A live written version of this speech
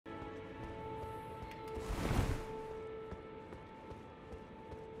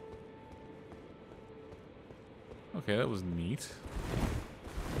Okay, that was neat.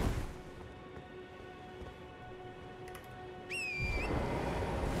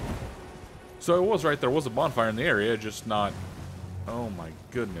 So it was right, there was a bonfire in the area, just not... Oh my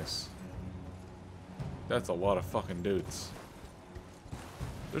goodness. That's a lot of fucking dudes.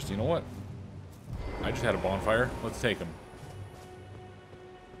 You know what? I just had a bonfire. Let's take them.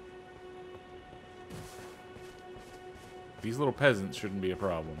 These little peasants shouldn't be a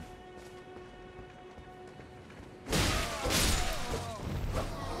problem.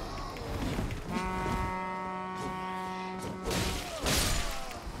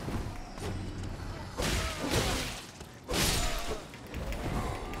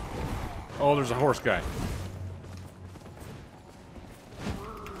 Oh, there's a horse guy.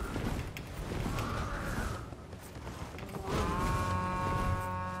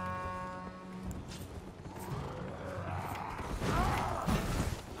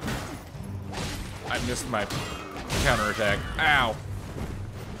 I missed my counterattack. Ow!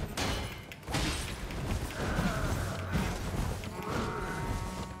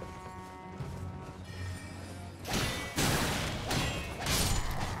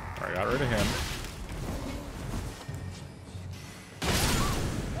 Alright, got rid of him.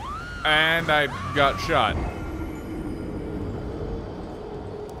 And I got shot.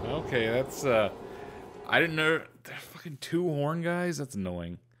 Okay, that's, I didn't know... Fucking 2 horn guys? That's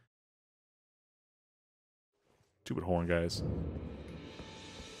annoying. Stupid horn guys.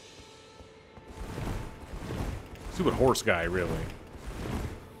 Stupid horse guy, really.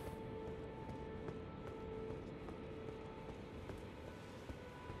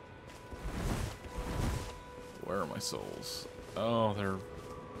 Where are my souls? Oh, they're...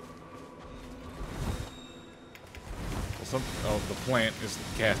 Well, oh, the plant is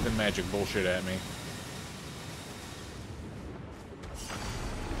casting magic bullshit at me.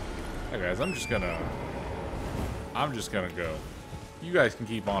 Hey guys, I'm just gonna go. You guys can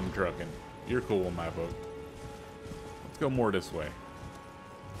keep on trucking. You're cool in my book. Let's go more this way.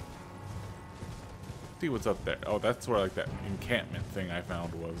 See what's up there. Oh, that's where like that encampment thing I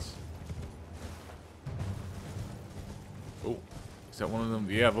found was. Oh, is that one of them?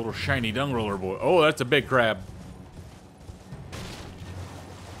 Yeah, the little shiny dung roller boy. Oh, that's a big crab.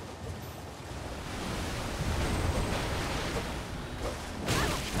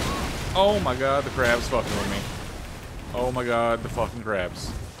 Oh my god, the crab's fucking with me. Oh my god, the fucking crabs.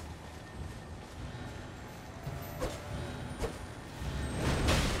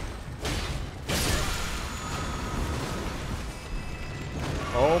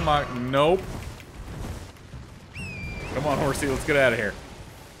 Oh my, nope. Come on, horsey, let's get out of here.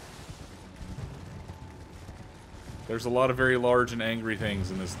 There's a lot of very large and angry things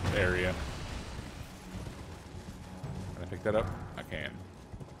in this area. Can I pick that up? I can.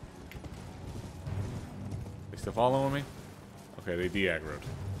 They still following me? Okay, they de-aggroed.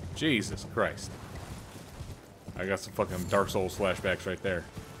 Jesus Christ. I got some fucking Dark Souls flashbacks right there.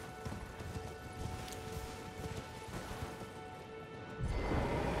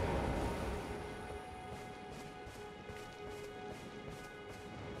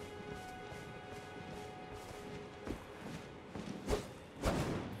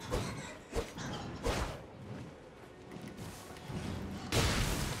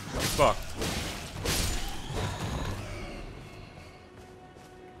 Fuck.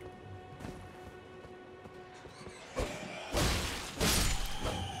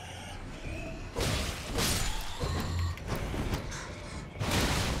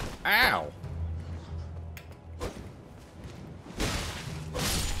 Ow!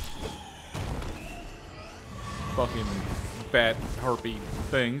 Fucking bat harpy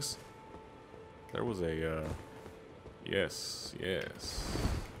things. There was a, yes, yes.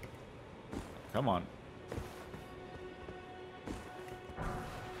 Come on.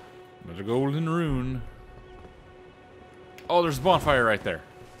 Another golden rune. Oh, there's a bonfire right there.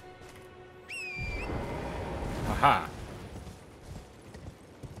 Aha.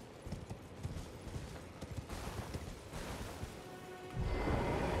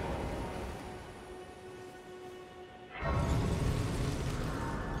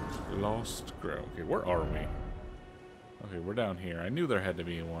 Lost grow. Okay, where are we? Okay, we're down here. I knew there had to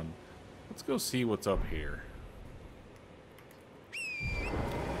be one. Let's go see what's up here.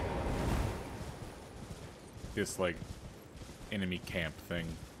 This, like, enemy camp thing.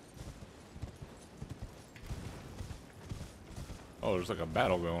 Oh, there's like a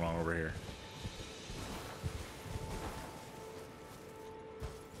battle going on over here.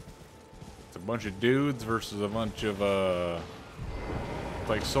 It's a bunch of dudes versus a bunch of,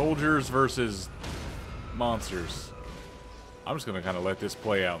 like soldiers versus monsters. I'm just gonna kind of let this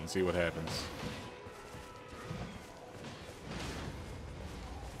play out and see what happens.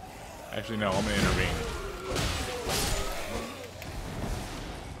 Actually, no, I'm gonna intervene.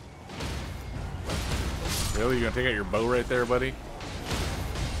 Really? You gonna take out your bow right there, buddy?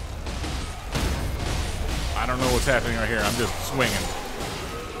 I don't know what's happening right here. I'm just swinging.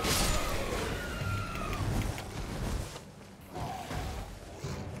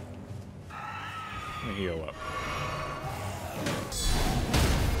 Let me heal up.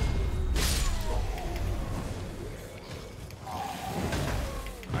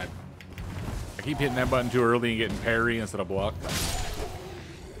 I keep hitting that button too early and getting parry instead of block.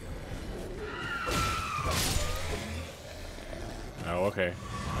 Oh, okay.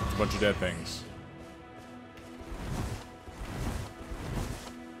 It's a bunch of dead things.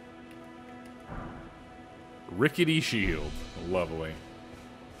 Rickety shield. Lovely.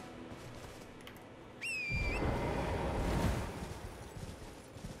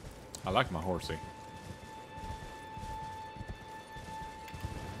 I like my horsey.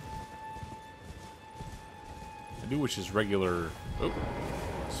 I do wish his regular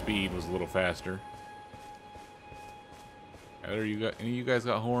speed was a little faster. Either you got any of you guys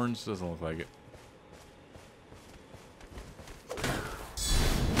got horns? Doesn't look like it.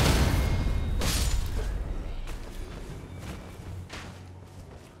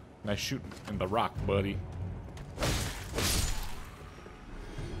 Nice shooting in the rock, buddy.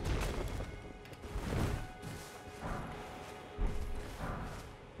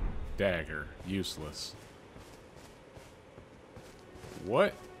 Dagger, useless.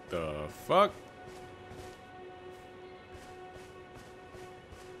 What the fuck?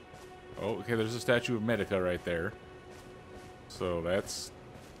 Oh, okay, there's a statue of Medica right there. So that's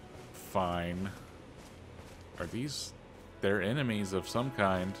fine. Are these... they're enemies of some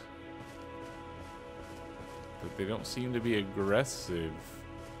kind. But they don't seem to be aggressive.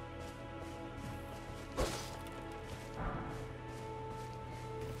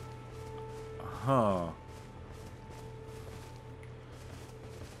 Huh.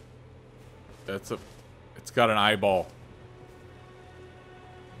 That's a... it's got an eyeball.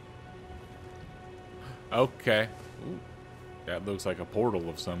 Okay. Ooh. That looks like a portal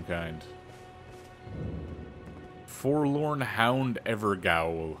of some kind. Forlorn Hound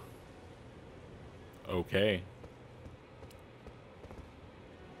Evergowl. Okay.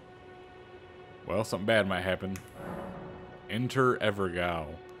 Well, something bad might happen. Enter Evergowl.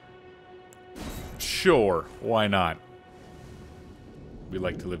 Sure, why not? We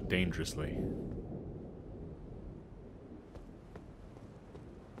like to live dangerously.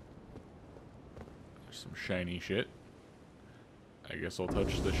 There's some shiny shit. I guess I'll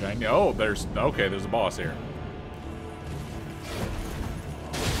touch the shiny. Oh, there's... okay, there's a boss here.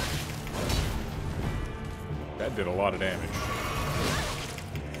 That did a lot of damage.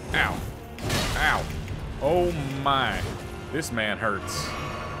 Ow. Ow. Oh my. This man hurts.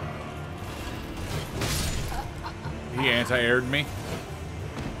 He anti-aired me.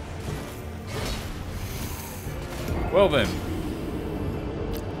 Well then.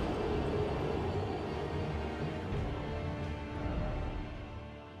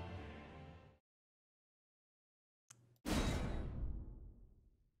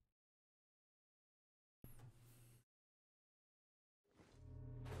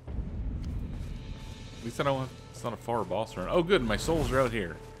 At least I don't have, it's not a far boss run. Oh good, my souls are out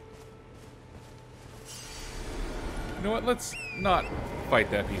here. You know what, let's not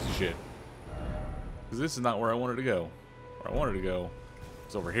fight that piece of shit. Because this is not where I wanted to go. Where I wanted to go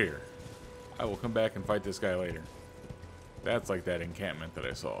is over here. I will come back and fight this guy later. That's like that encampment that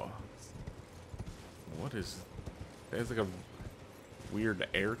I saw. What is... there's like a weird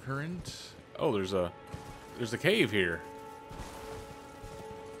air current? Oh, there's a cave here.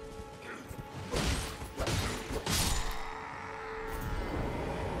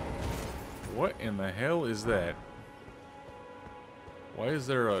 What in the hell is that? Why is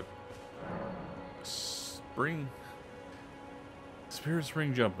there a spring? Spirit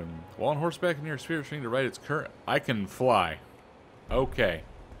spring jumping. While on horseback near spirit spring to ride its current. I can fly. Okay.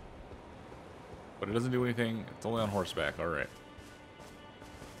 But it doesn't do anything. It's only on horseback. Alright.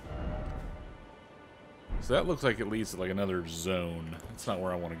 So that looks like it leads to like another zone. That's not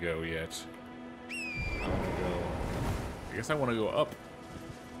where I want to go yet. I want to go... I guess I want to go up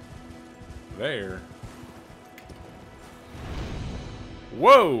there.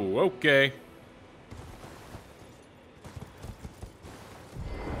 Whoa, okay.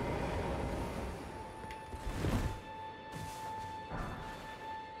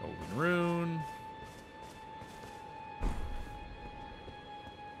 Golden rune.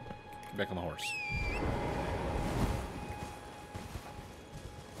 Get back on the horse.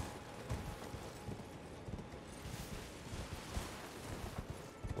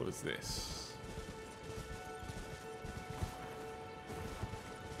 What is What's this?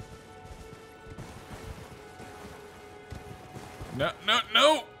 No, no,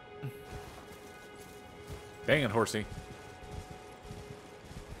 no! Dang it, horsey.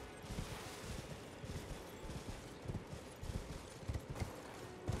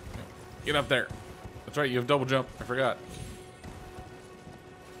 Get up there. That's right, you have double jump. I forgot.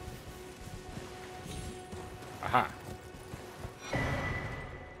 Aha.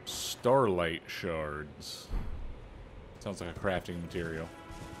 Starlight shards. Sounds like a crafting material.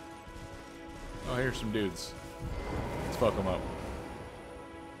 Oh, here's some dudes. Let's fuck them up.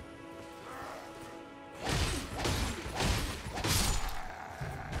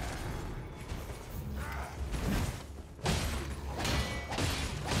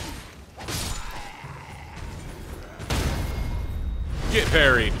 Get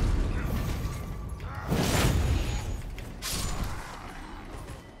parried.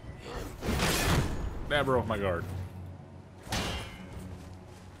 That broke my guard.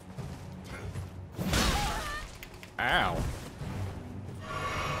 Ow.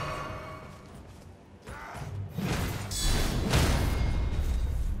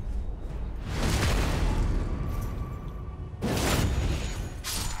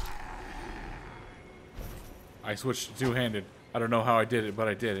 I switched to two-handed. I don't know how I did it, but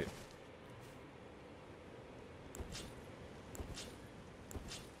I did it.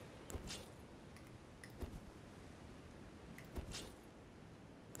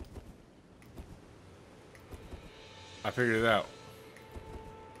 I figured it out.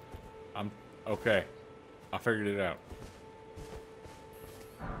 I'm okay. I figured it out.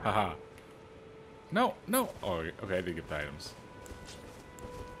 Haha. No, no. Oh, okay, I did get the items.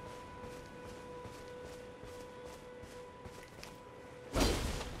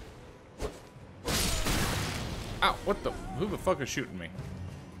 Ow, what the? Who the fuck is shooting me?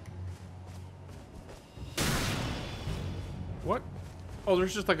 What? Oh,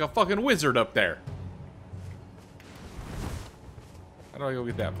 there's just like a fucking wizard up there. How do I go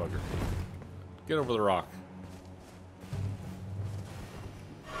get that fucker? Get over the rock.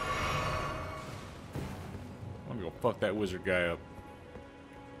 I'm gonna go fuck that wizard guy up.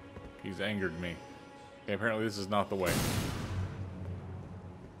 He's angered me. Okay, apparently this is not the way.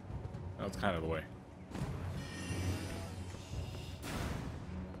 No, it's kind of the way.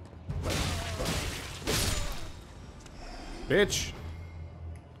 Bitch.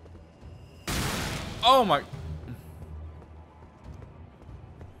 Oh my.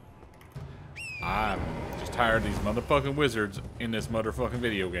 I'm just tired of these motherfucking wizards in this motherfucking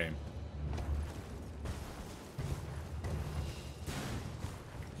video game.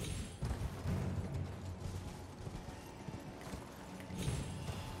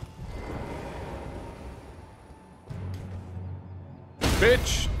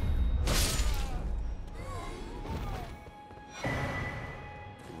 Bitch.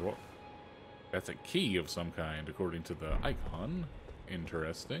 That's a key of some kind, according to the icon.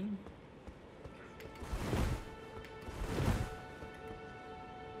 Interesting.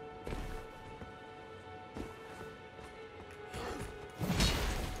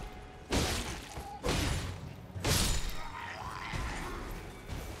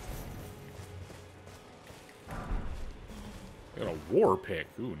 Got a war pick.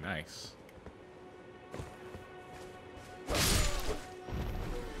 Ooh, nice.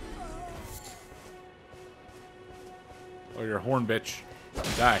 Oh, you're a horn bitch.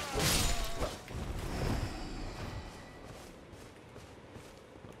 Die.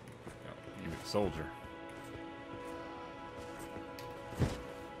 Oh, you soldier.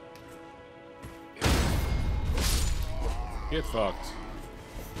 Get fucked.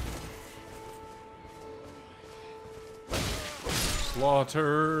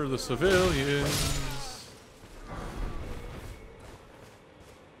 Slaughter the civilians.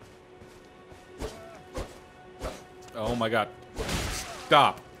 Oh my god.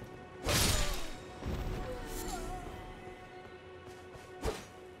 Stop.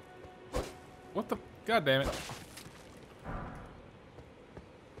 What the? God damn it.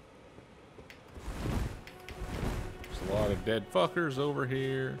 There's a lot of dead fuckers over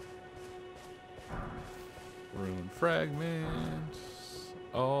here. Rune fragments.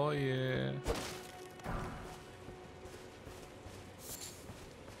 Oh yeah.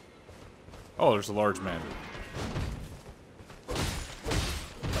 Oh, there's a large man.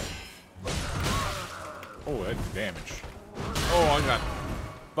 Oh, that's damage. Oh, I got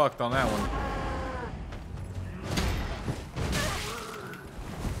fucked on that one.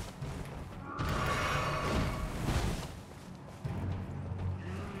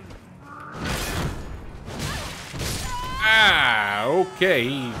 Ah,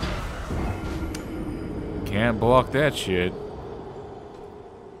 okay. Can't block that shit.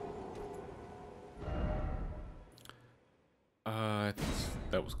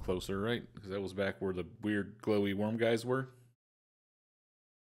 That was closer, right? Because that was back where the weird glowy worm guys were.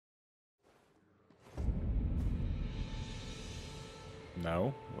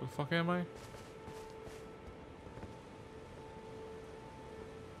 No. What the fuck am I?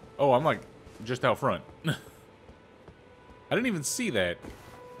 Oh, I'm like just out front. I didn't even see that.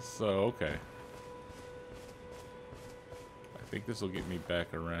 So, okay. I think this will get me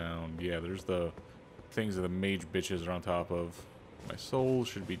back around. Yeah, there's the things that the mage bitches are on top of. My soul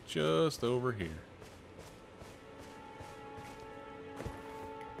should be just over here.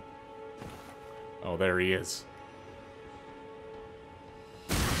 Oh, there he is.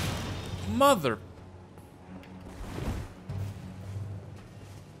 Mother...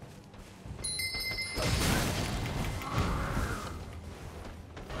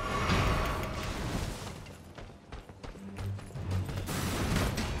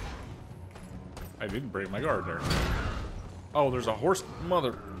 I didn't break my guard there. Oh, there's a horse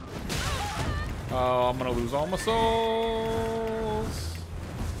mother. Oh, I'm gonna lose all my souls.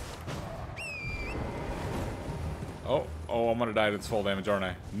 Oh, I'm gonna die to this full damage, aren't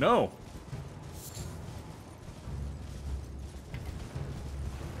I? No.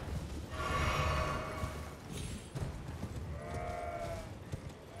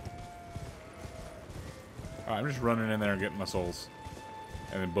 I'm just running in there and getting my souls.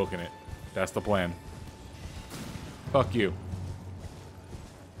 And then booking it. That's the plan. Fuck you.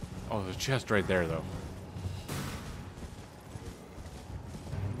 Oh, there's a chest right there, though.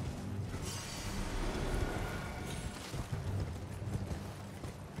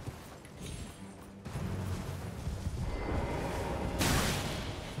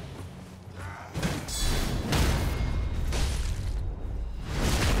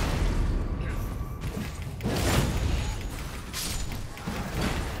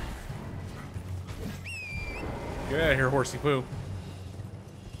 Get out of here, horsey poo.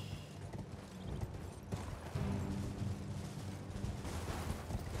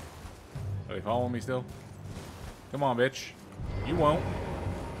 Are they following me still? Come on, bitch. You won't.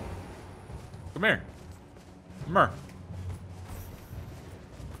 Come here. Come here.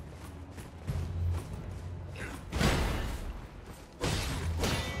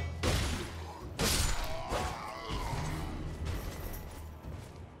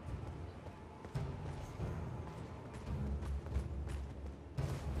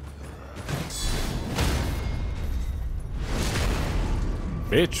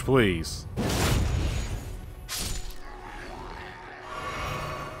 Bitch, please.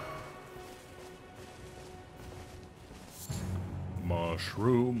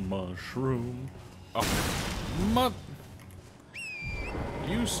 Mushroom, mushroom. Oh,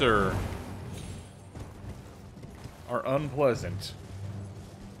 you, sir, are unpleasant.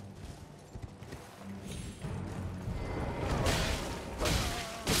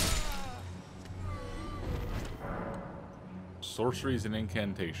 Sorceries and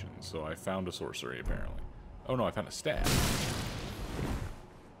incantations. So I found a sorcery, apparently. Oh no, I found a staff.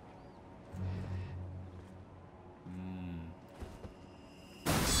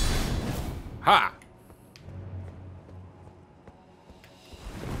 Ha!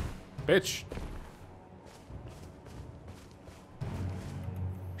 Bitch!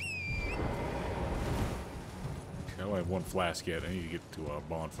 I only have one flask yet. I need to get to a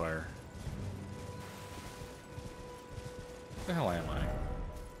bonfire. Where the hell am I?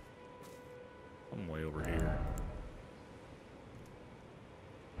 I'm way over here.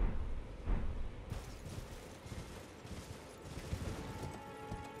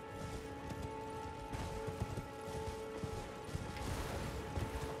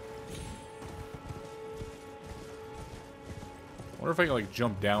 I wonder if I can like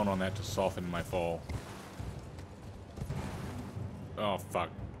jump down on that to soften my fall. Oh fuck.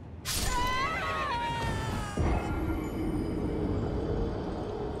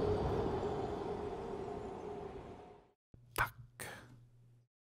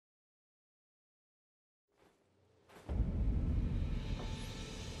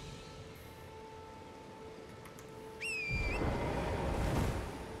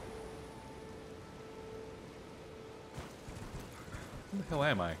 Where the hell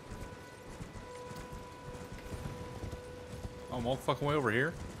am I? Oh, I'm all the fucking way over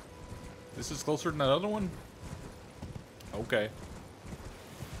here? This is closer than that other one? Okay.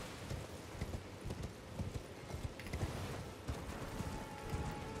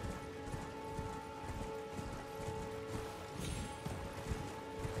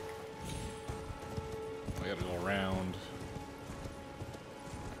 I gotta go around.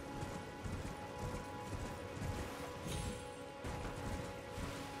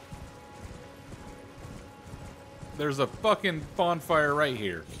 There's a fucking bonfire right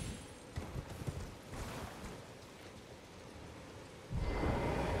here.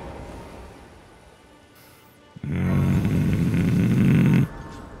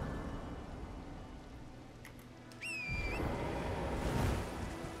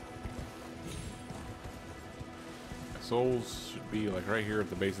 Souls should be like right here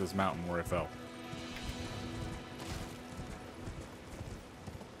at the base of this mountain where I fell.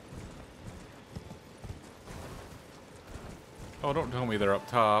 Oh, don't tell me they're up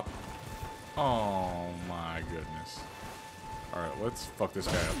top. Oh my goodness. Alright, let's fuck this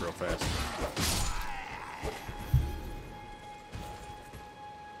guy up real fast.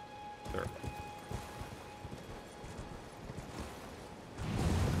 There.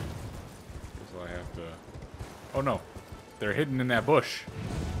 So I have to... Oh no. They're hidden in that bush.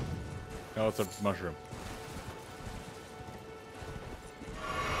 No, it's a mushroom.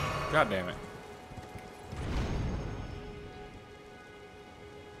 God damn it.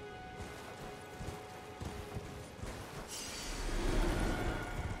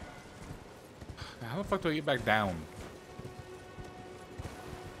 How the fuck do I get back down?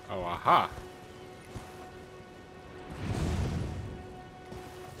 Oh, aha.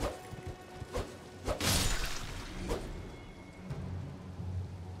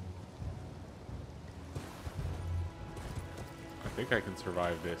 I think I can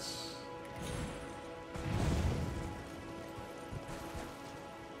survive this.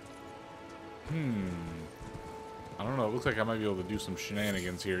 I don't know. It looks like I might be able to do some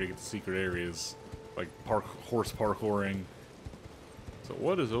shenanigans here to get to secret areas. Like horse parkouring. So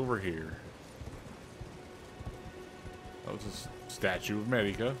what is over here? Oh, it's a statue of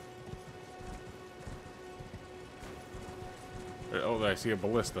Medica. Oh, I see a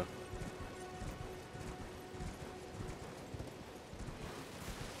ballista.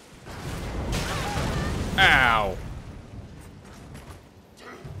 Ow!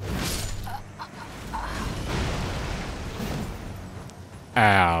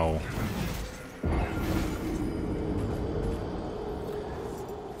 Ow.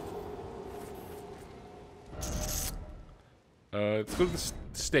 Let's go to the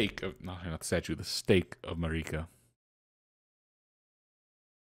stake of... No, not the statue. The stake of Marika.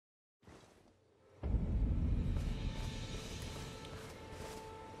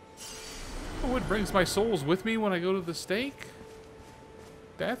 Oh, it brings my souls with me when I go to the stake?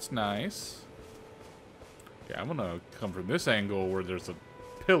 That's nice. Yeah, I'm gonna come from this angle where there's a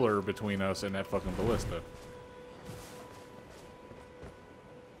pillar between us and that fucking ballista.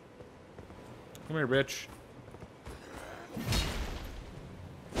 Come here, bitch.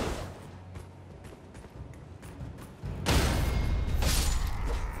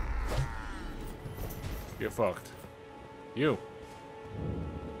 Get fucked. You.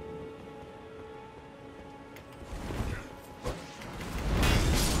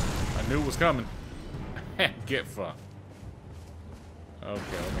 I knew it was coming. Get fucked. Okay,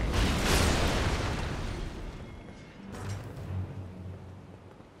 let me...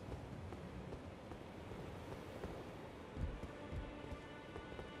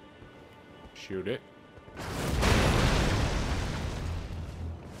 Shoot it.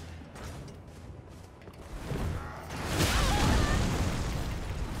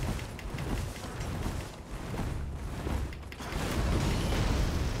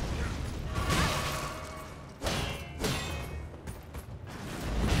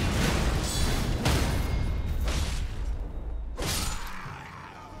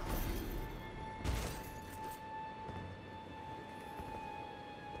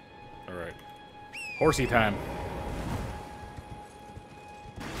 Alright. Horsey time.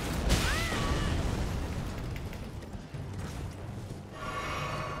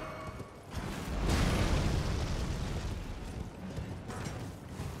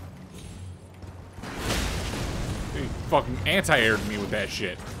 He fucking anti-aired me with that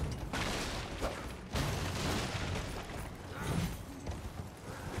shit.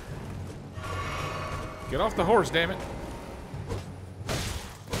 Get off the horse, damn it.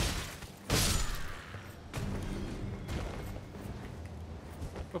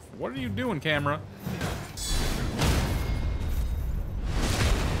 What are you doing, camera?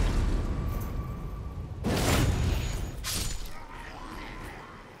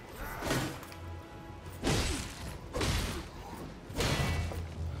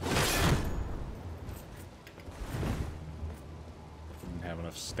 Didn't have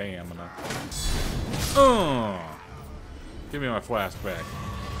enough stamina. Give me my flask back.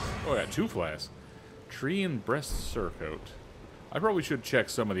 Oh, I got 2 flasks. Tree and breast surcoat. I probably should check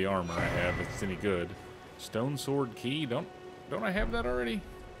some of the armor I have if it's any good. Stone sword key. Don't I have that already?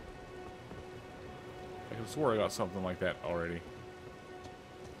 I swore I got something like that already.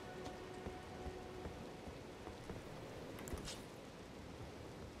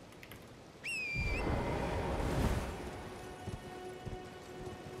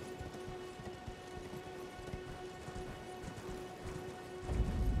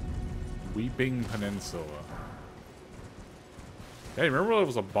 Weeping Peninsula. Hey, remember there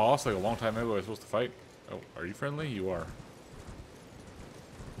was a boss like a long time ago I was supposed to fight? Oh, are you friendly? You are.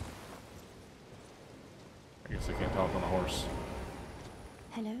 I guess I can't talk on a horse.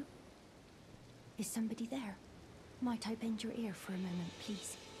 Hello? Is somebody there? Might I bend your ear for a moment,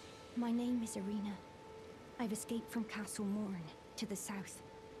 please? My name is Irina. I've escaped from Castle Morn to the south.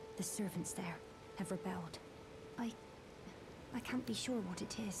 The servants there have rebelled. I can't be sure what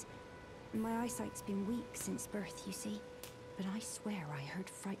it is. My eyesight's been weak since birth, you see. But I swear I heard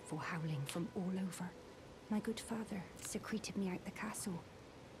frightful howling from all over. My good father secreted me out the castle,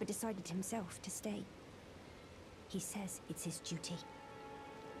 but decided himself to stay. He says it's his duty.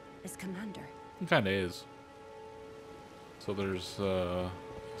 As commander. It kinda is. So there's,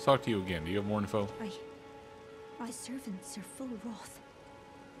 let's talk to you again. Do you have more info? My servants are full of wrath,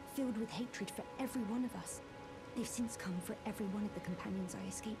 filled with hatred for every one of us. They've since come for every one of the companions I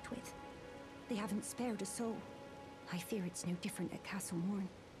escaped with. They haven't spared a soul. I fear it's no different at Castle Morn.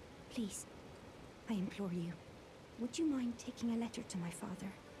 Please, I implore you, would you mind taking a letter to my father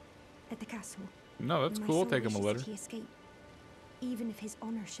at the castle? No, that's cool. I'll take him a letter. He escape, even if his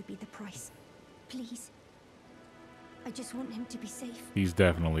honor should be the price. Please. I just want him to be safe. He's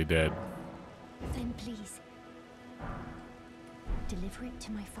definitely dead. Then please, deliver it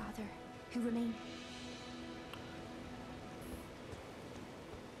to my father, who remains.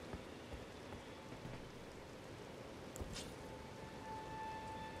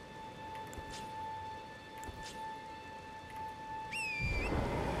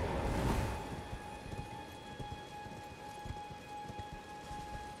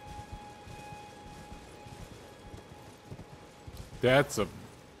 That's a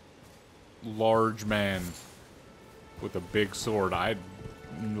large man with a big sword.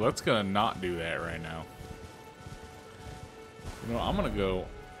 Let's gonna not do that right now. You know, I'm gonna go.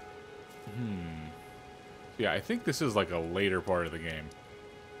 Yeah, I think this is like a later part of the game,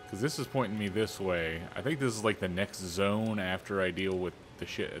 because this is pointing me this way. I think this is like the next zone after I deal with the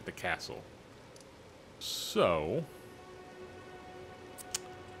shit at the castle. So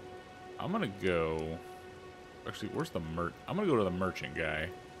I'm gonna go. Actually, where's the I'm gonna go to the merchant guy.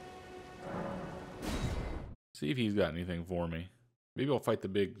 See if he's got anything for me. Maybe I'll fight the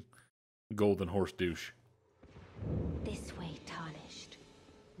big golden horse douche. This way, Tarnished.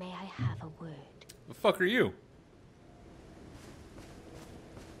 May I have a word? The fuck are you?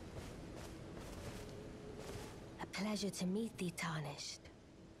 A pleasure to meet thee, Tarnished.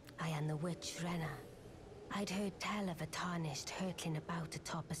 I am the witch Renna. I'd heard tell of a Tarnished hurtling about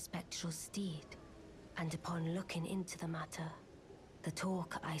atop a spectral steed. And upon looking into the matter, the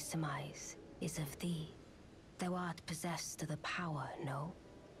talk I surmise is of thee. Thou art possessed of the power, no?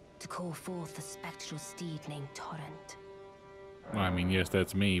 To call forth a spectral steed named Torrent. Well, I mean, yes,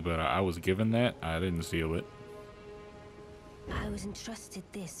 that's me, but I was given that. I didn't steal it. I was entrusted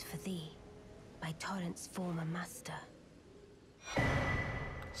this for thee by Torrent's former master.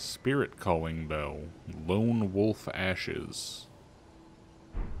 Spirit calling bell. Lone wolf ashes.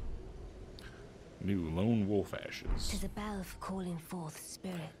 New lone wolf ashes. 'Tis a bell for calling forth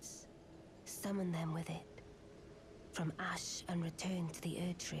spirits. Summon them with it. From ash and return to the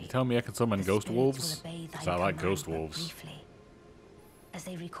Erdtree. You tell me I can summon The ghost spirits wolves? will obey thy 'Cause I like command ghost but wolves. briefly, as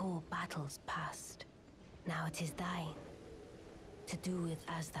they recall battles past. Now it is thine to do with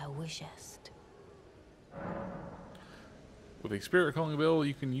as thou wishest. With a spirit calling bell,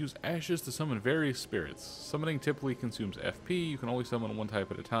 you can use ashes to summon various spirits. Summoning typically consumes FP. You can only summon one type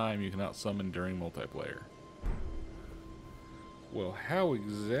at a time. You cannot summon during multiplayer. Well, how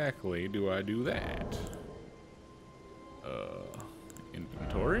exactly do I do that?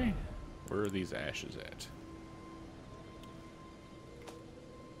 Inventory? Where are these ashes at?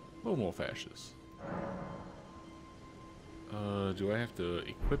 Lone wolf ashes. Do I have to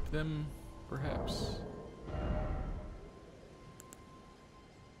equip them, perhaps?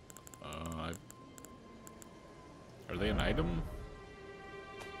 Are they an item?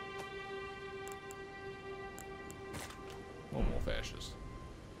 Lone wolf ashes.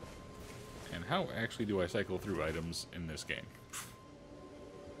 And how actually do I cycle through items in this game?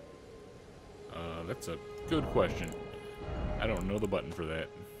 That's a good question. I don't know the button for that.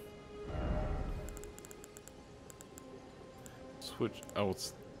 Switch. Oh,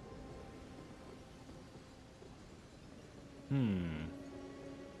 it's.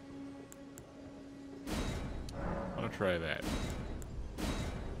 try that.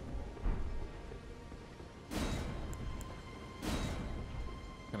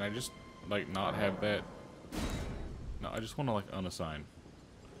 Can I just, like, not have that? No, I just want to, like, unassign.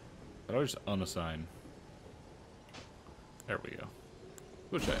 How do I just unassign? There we go.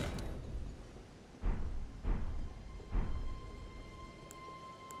 Which I have.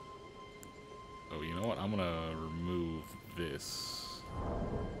 Oh, you know what? I'm gonna remove this.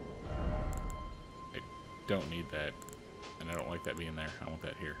 I don't need that. And I don't like that being there. I want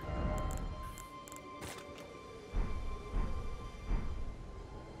that here.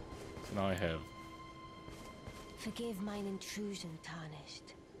 So now I have... Forgive mine intrusion,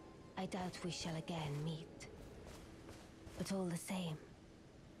 Tarnished. I doubt we shall again meet. But all the same,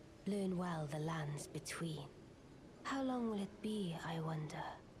 learn well the lands between. How long will it be, I wonder,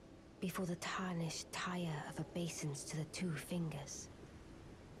 before the Tarnished tire of obeisance to the two fingers?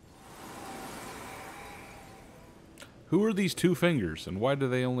 Who are these two fingers, and why do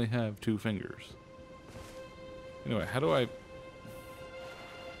they only have two fingers? Anyway, how do I...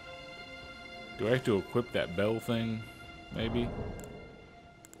 Do I have to equip that bell thing, maybe?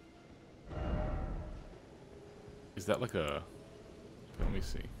 Is that like a... Let me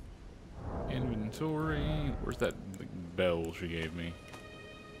see. Inventory... Where's that bell she gave me?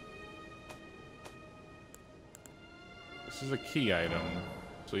 This is a key item.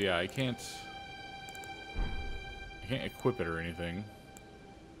 So yeah, I can't equip it or anything.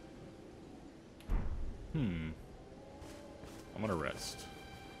 I'm gonna rest.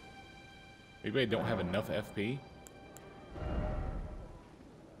 Maybe I don't have enough FP?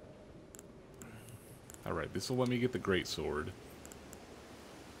 Alright, this will let me get the great sword.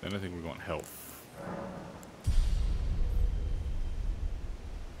 Then I think we're going health.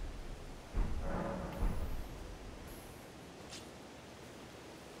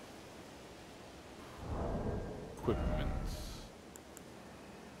 Equipment.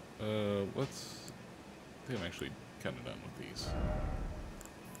 Let's... I think I'm actually kind of done with these.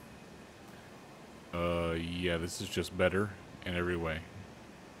 Yeah, this is just better in every way.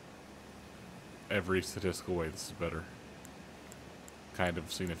 Every statistical way, this is better. Kind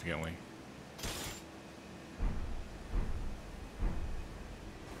of significantly.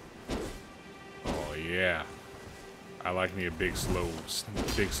 Oh yeah, I like me a big slow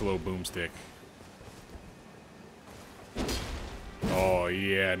boomstick. Oh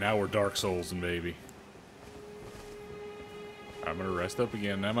yeah, now we're Dark Soulsing, baby. I'm gonna rest up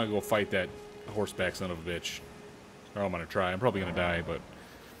again. I'm gonna go fight that horseback son of a bitch. Or I'm gonna try. I'm probably gonna die, but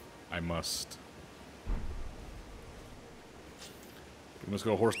I must. Let's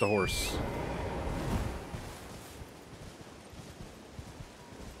go horse to horse.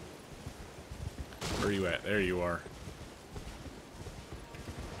 Where are you at? There you are.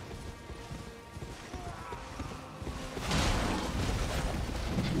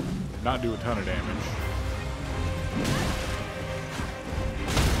 Did not do a ton of damage.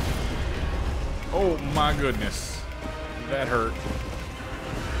 Oh my goodness. That hurt.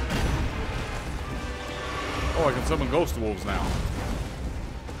 Oh, I can summon ghost wolves now.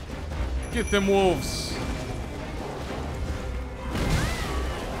 Get them wolves.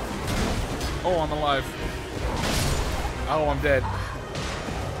 Oh, I'm alive. Oh, I'm dead.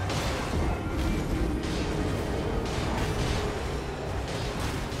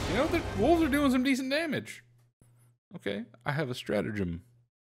 You know, the wolves are doing some decent damage. Okay, I have a stratagem.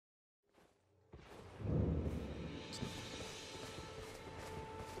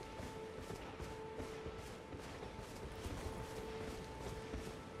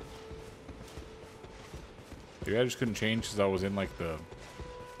 Maybe I just couldn't change because I was in, like, the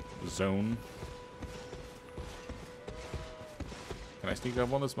zone. Can I sneak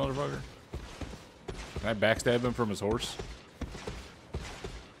up on this motherfucker? Can I backstab him from his horse?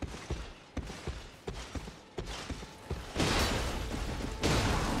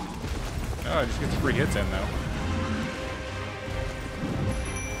 Oh, I just get the free hits in, though.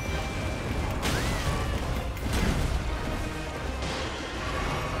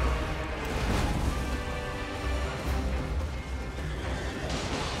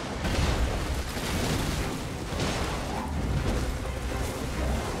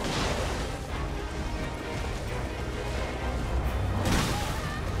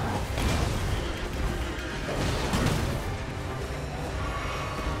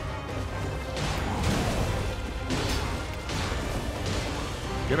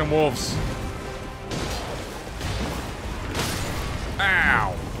 Get him, wolves.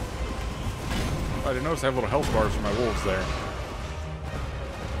 Ow! I didn't notice I have little health bars for my wolves there.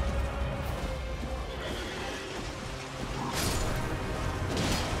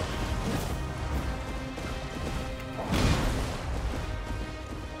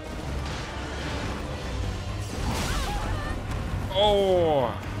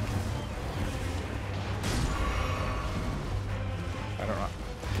 Oh! I don't know.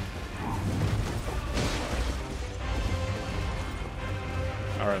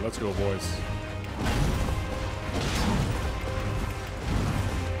 Alright, let's go, boys.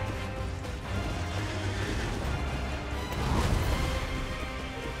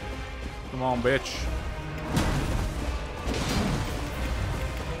 Come on, bitch.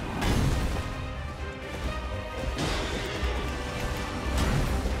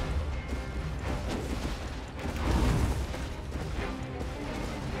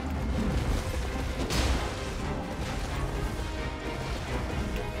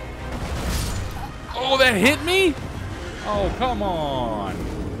 Oh, that hit me? Oh, come on.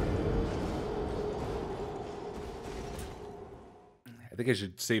 I think I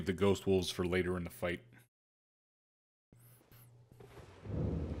should save the ghost wolves for later in the fight.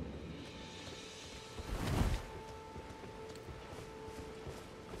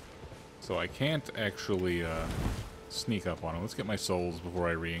 So I can't actually sneak up on him. Let's get my souls before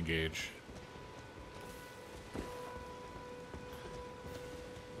I re-engage.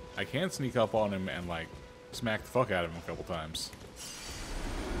 I can sneak up on him and, like, smack the fuck out of him a couple times.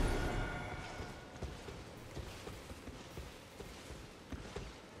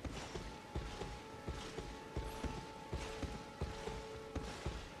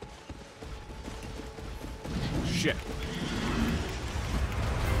 Shit.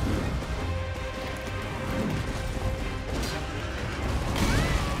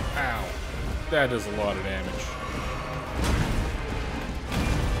 Ow. That does a lot of damage.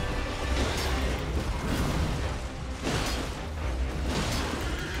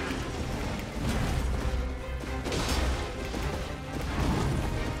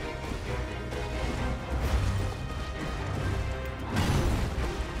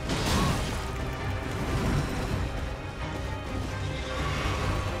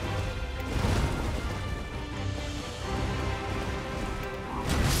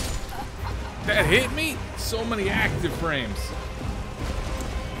 That hit me? So many active frames.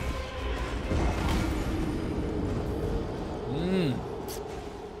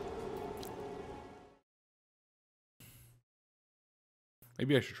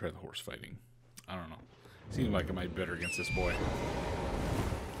 Maybe I should try the horse fighting. I don't know. Seems like I might be better against this boy.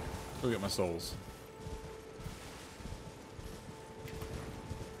 Go get my souls.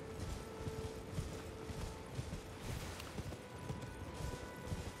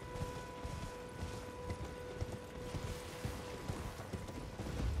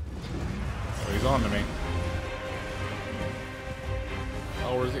 Oh, he's on to me.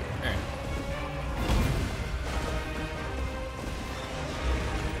 Oh, where is he? Eh.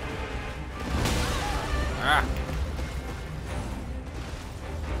 Ah!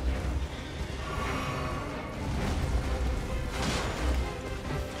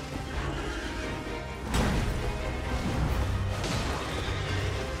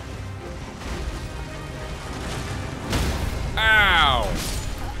 Ow!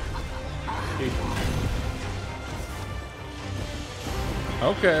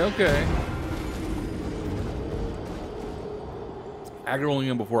 Okay, okay. Aggroing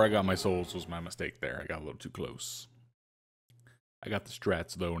him before I got my souls was my mistake there. I got a little too close. I got the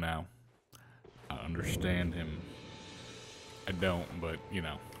strats though now. I understand him. I don't, but you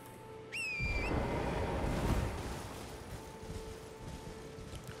know.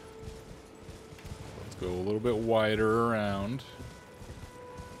 Let's go a little bit wider around.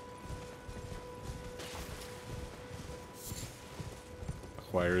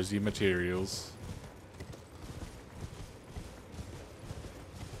 Acquires the materials.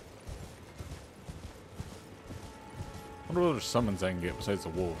 I wonder what other summons I can get besides the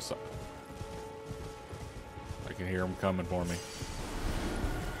wolves. I can hear them coming for me.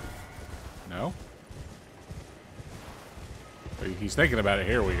 No? Oh, he's thinking about it.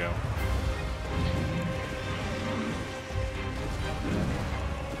 Here we go.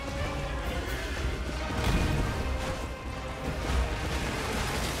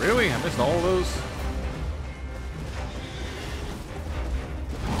 Really? I missed all of those?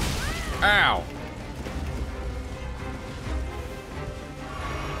 Ow!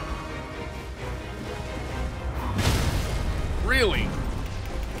 Really?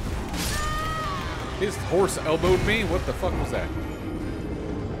 His horse elbowed me? What the fuck was that?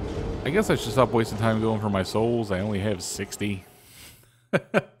 I guess I should stop wasting time going for my souls. I only have 60.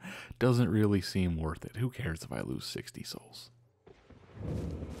 Doesn't really seem worth it. Who cares if I lose 60 souls?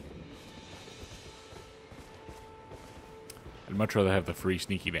 I'd much rather have the free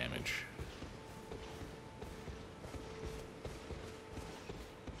sneaky damage.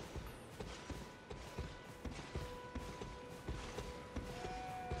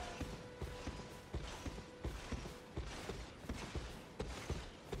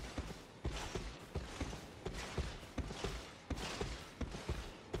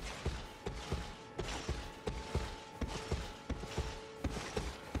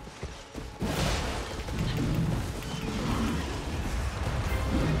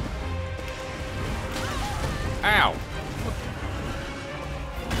 Ow!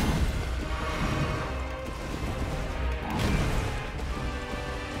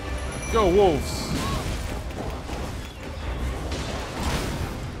 Go, wolves!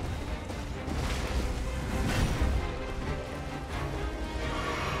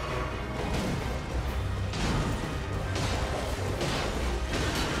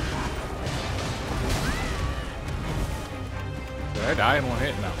 Did I die in one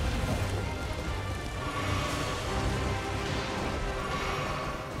hit? No.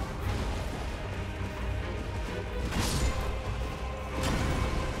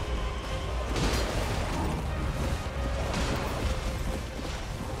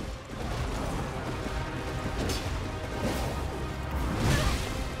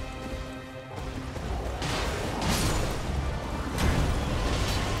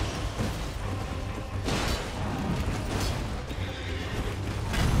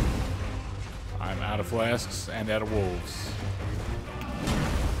 Out of flasks and out of wolves.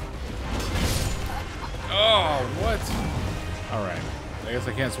 Oh, what? Alright. I guess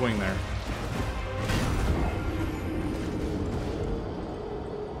I can't swing there.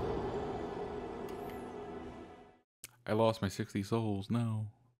 I lost my 60 souls. No.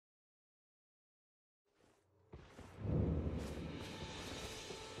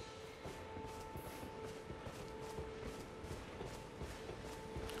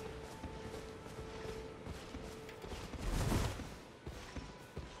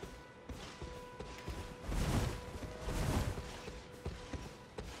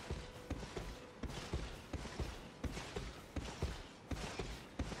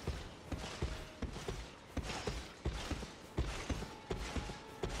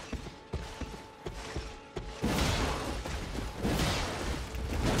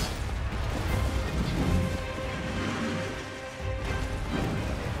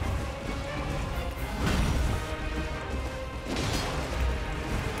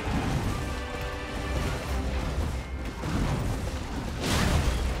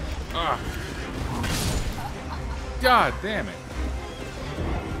 God damn it.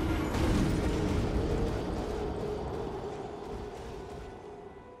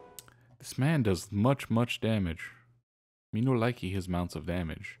 This man does much damage. Me no likey his amounts of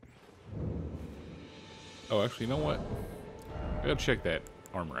damage. Oh, actually, you know what? I gotta check that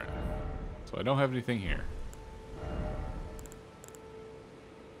armor out. So I don't have anything here.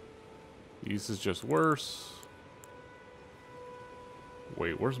 This is just worse.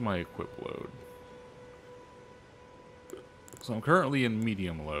 Wait, where's my equip load? So I'm currently in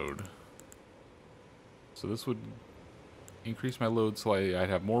medium load. So this would increase my load slightly. I'd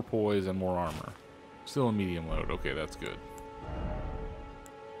have more poise and more armor. Still in medium load. Okay, that's good.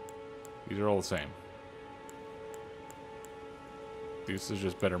 These are all the same. This is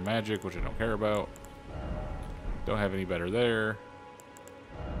just better magic, which I don't care about. Don't have any better there.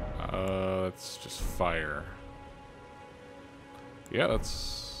 That's just fire. Yeah,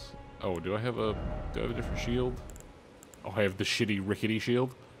 that's... Oh, do I have a different shield? Oh, I have the shitty rickety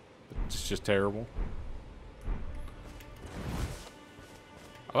shield. It's just terrible.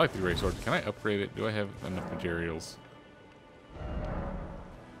 I like the gray sword. Can I upgrade it? Do I have enough materials?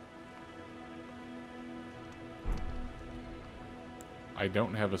 I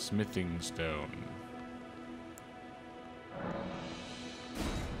don't have a smithing stone.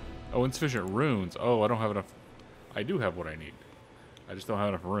 Oh, insufficient runes. Oh, I don't have enough. I do have what I need. I just don't have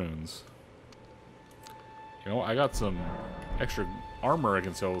enough runes. You know, I got some extra armor I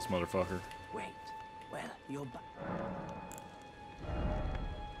can sell this motherfucker. Wait. Well, you're back.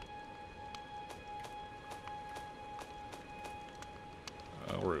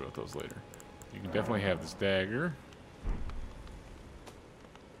 I'll worry about those later. You can definitely have this dagger.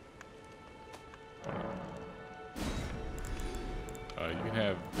 You can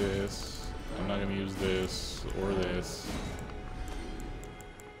have this. I'm not going to use this or this.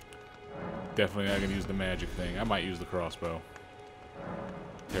 Definitely not going to use the magic thing. I might use the crossbow.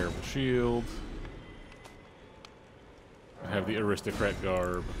 Terrible shield. I have the aristocrat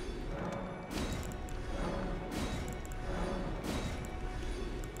garb.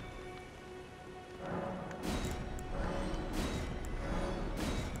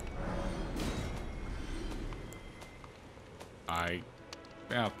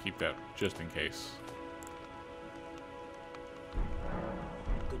 I'll keep that just in case.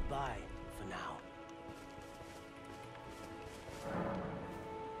 Goodbye for now.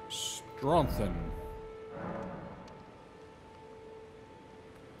 Strengthen.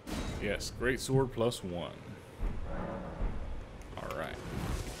 Yes, great sword +1. All right.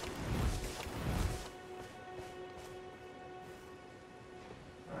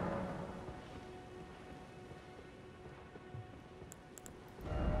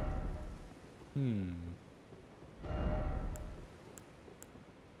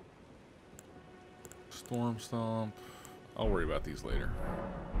 Storm Stomp. I'll worry about these later.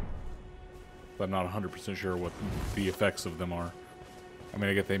 But I'm not 100% sure what the effects of them are. I mean,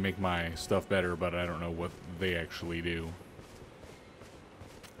 I get they make my stuff better, but I don't know what they actually do.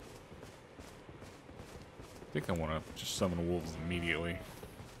 I think I want to just summon wolves immediately.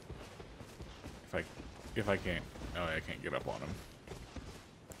 If I can't. Oh, I can't get up on them.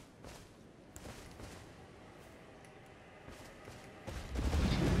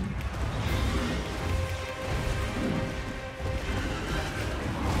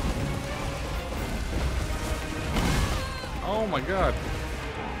 Oh my god.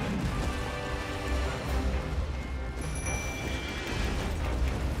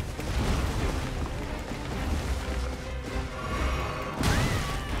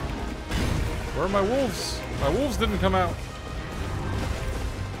 Where are my wolves? My wolves didn't come out.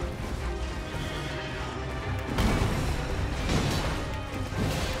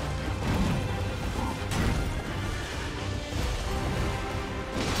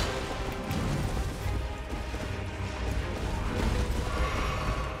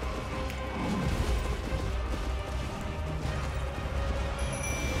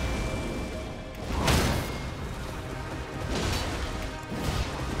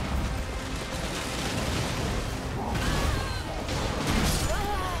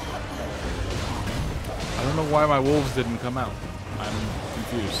 I don't know why my wolves didn't come out. I'm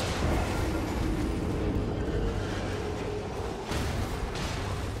confused.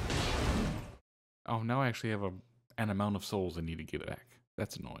 Oh, now I actually have an amount of souls I need to get back.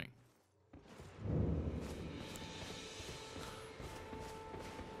 That's annoying.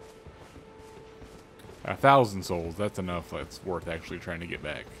 A 1,000 souls, that's enough. That's worth actually trying to get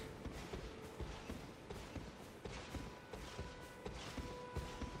back.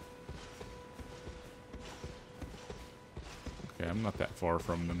 Okay, I'm not that far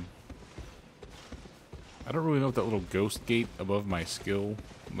from them. I don't really know what that little ghost gate above my skill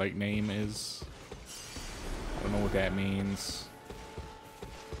like name is. I don't know what that means.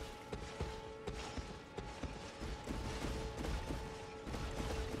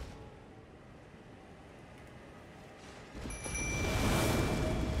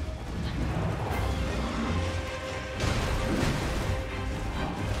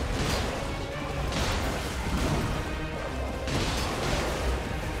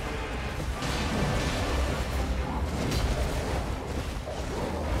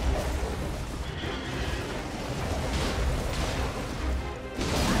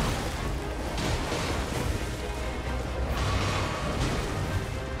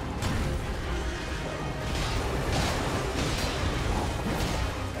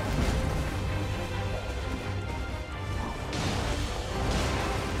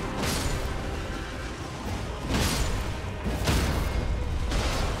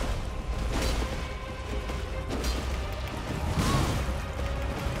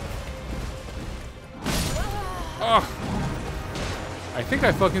 I think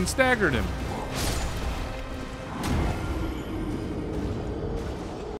I fucking staggered him.